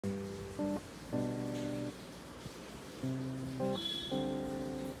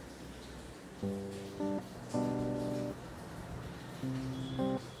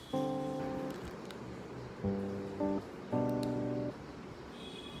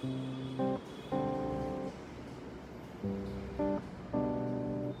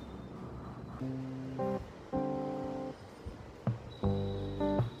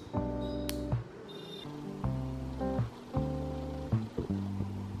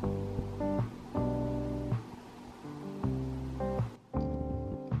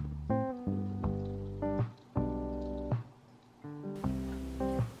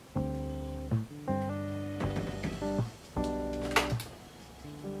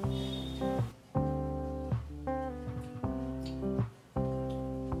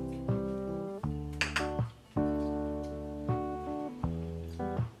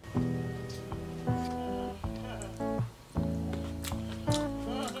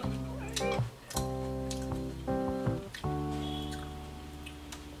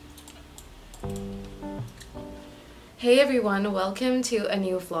Hey everyone, welcome to a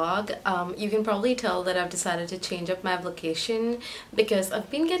new vlog. You can probably tell that I've decided to change up my location because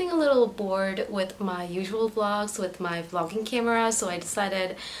I've been getting a little bored with my usual vlogs with my vlogging camera, so I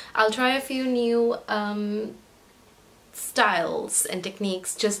decided I'll try a few new styles and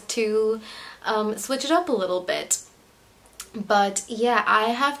techniques just to switch it up a little bit. But yeah, I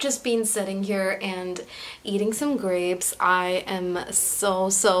have just been sitting here and eating some grapes. I am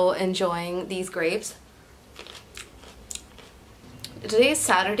so enjoying these grapes. Today is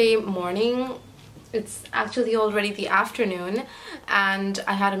Saturday morning. It's actually already the afternoon and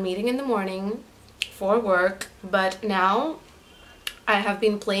I had a meeting in the morning for work, but now I have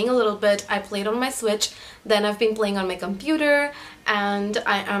been playing a little bit. I played on my Switch, then I've been playing on my computer, and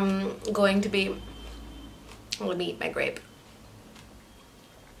I am going to be... let me eat my grape.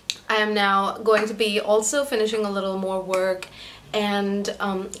 I am now going to be also finishing a little more work and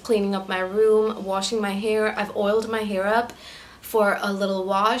cleaning up my room, washing my hair. I've oiled my hair up for a little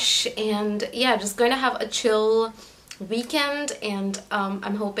wash, and yeah, just going to have a chill weekend, and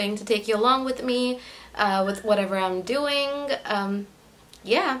I'm hoping to take you along with me with whatever I'm doing.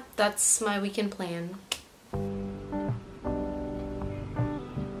 Yeah, that's my weekend plan.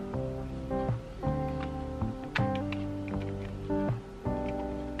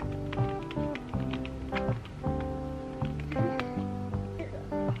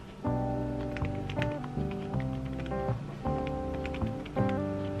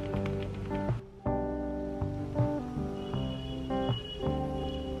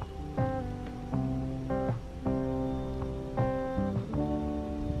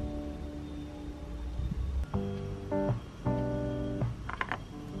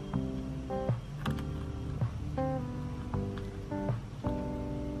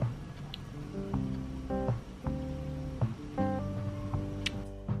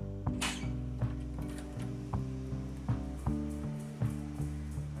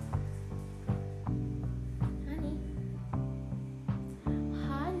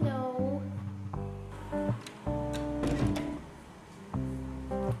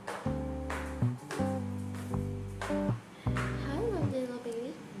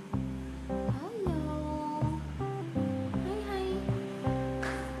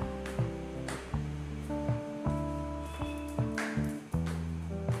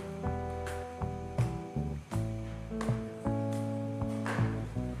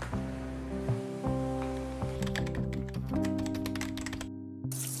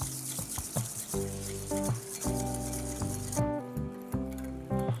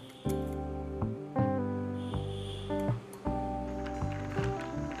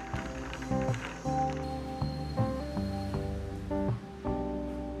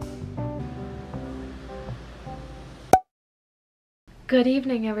 Good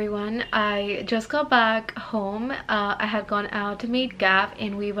evening everyone. I just got back home. I had gone out to meet Gav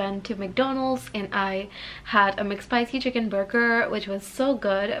and we went to McDonald's and I had a McSpicy chicken burger, which was so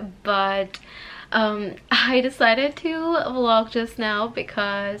good, but I decided to vlog just now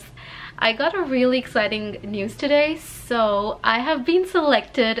because I got a really exciting news today. So I have been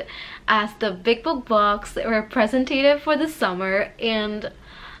selected as the Big Book Box representative for the summer, and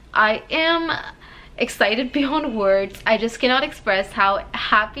I am excited beyond words. I just cannot express how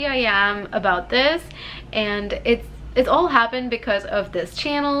happy I am about this, and it's all happened because of this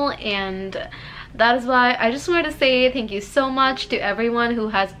channel, and that is why I just wanted to say thank you so much to everyone who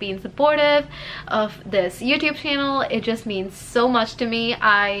has been supportive of this YouTube channel. It just means so much to me.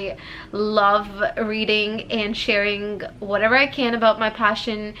 I love reading and sharing whatever I can about my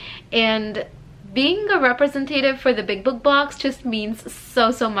passion, and being a representative for the Big Book Box just means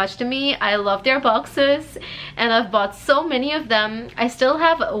so much to me. I love their boxes and I've bought so many of them. I still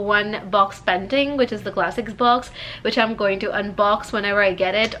have one box pending, which is the Classics box, which I'm going to unbox whenever I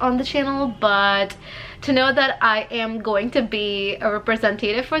get it on the channel. But to know that I am going to be a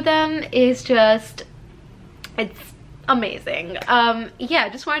representative for them is just, it's amazing. Yeah,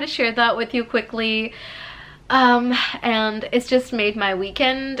 just wanted to share that with you quickly. And it's just made my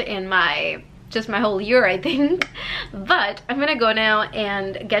weekend and my whole year, I think. But I'm gonna go now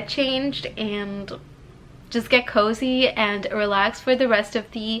and get changed and just get cozy and relax for the rest of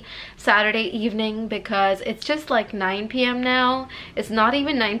the Saturday evening, because it's just like 9 p.m. now. It's not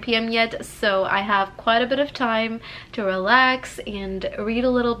even 9 p.m. yet, so I have quite a bit of time to relax and read a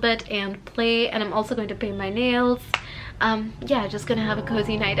little bit and play, and I'm also going to paint my nails. Yeah, just gonna have a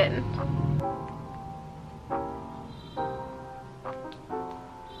cozy night in.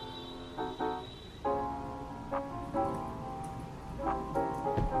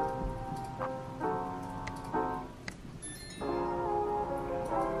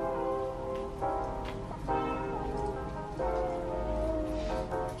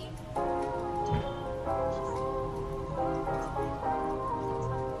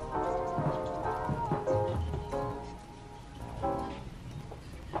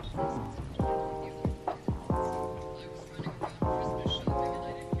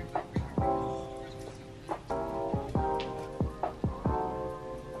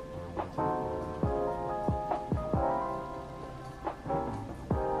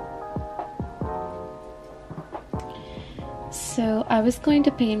 So I was going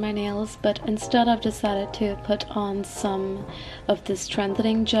to paint my nails, but instead I've decided to put on some of this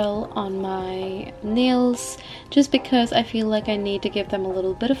strengthening gel on my nails, just because I feel like I need to give them a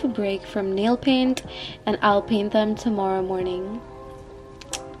little bit of a break from nail paint, and I'll paint them tomorrow morning.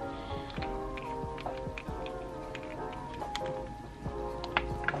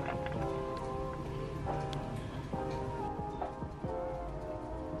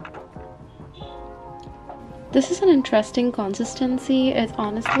 This is an interesting consistency. It's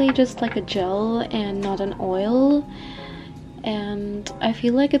honestly just like a gel and not an oil, and I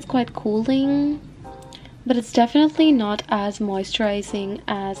feel like it's quite cooling, but it's definitely not as moisturizing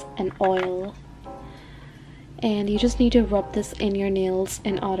as an oil. And you just need to rub this in your nails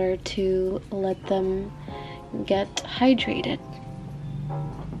in order to let them get hydrated.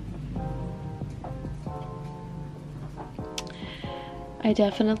 I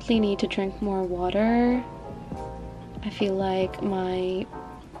definitely need to drink more water. I feel like my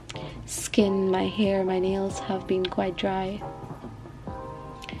skin, my hair, my nails have been quite dry.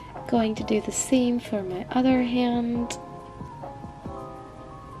 Going to do the same for my other hand.